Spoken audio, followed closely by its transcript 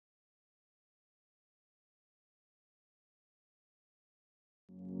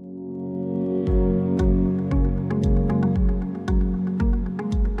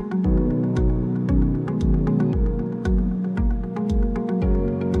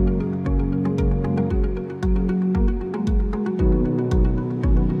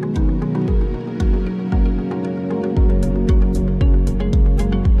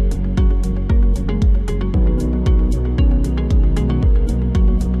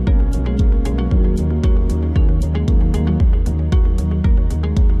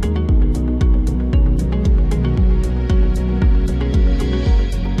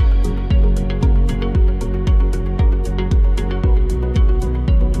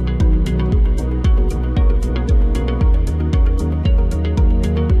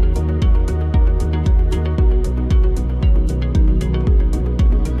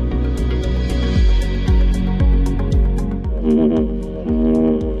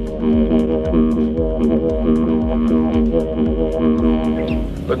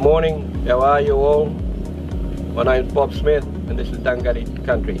morning, how are you all? My name's Bob Smith and this is Dungutty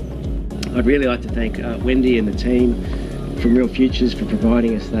Country. I'd really like to thank Wendy and the team from Real Futures for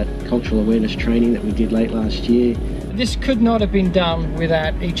providing us that cultural awareness training that we did late last year. This could not have been done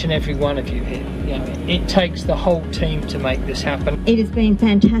without each and every one of you here. You know, it takes the whole team to make this happen. It has been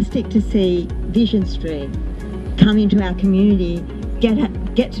fantastic to see Visionstream come into our community,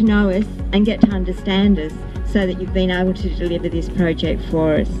 get to know us and get to understand us, so that you've been able to deliver this project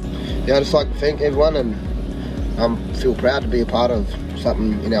for us. Yeah, I'd just like to thank everyone, and I feel proud to be a part of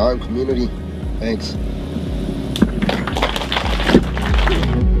something in our own community. Thanks.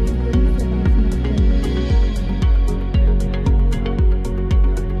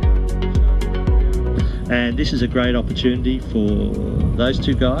 And this is a great opportunity for those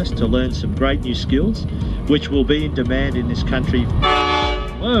two guys to learn some great new skills, which will be in demand in this country.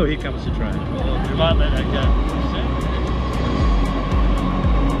 Whoa, here comes the train. Well, we might let that go.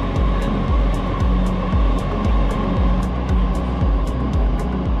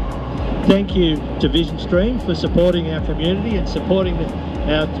 Thank you to Visionstream for supporting our community and supporting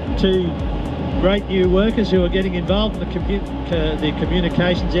our two great new workers who are getting involved in the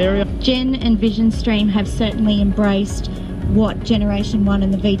communications area. Jen and Visionstream have certainly embraced what Generation 1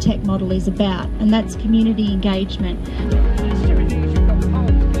 and the VTech model is about, and that's community engagement.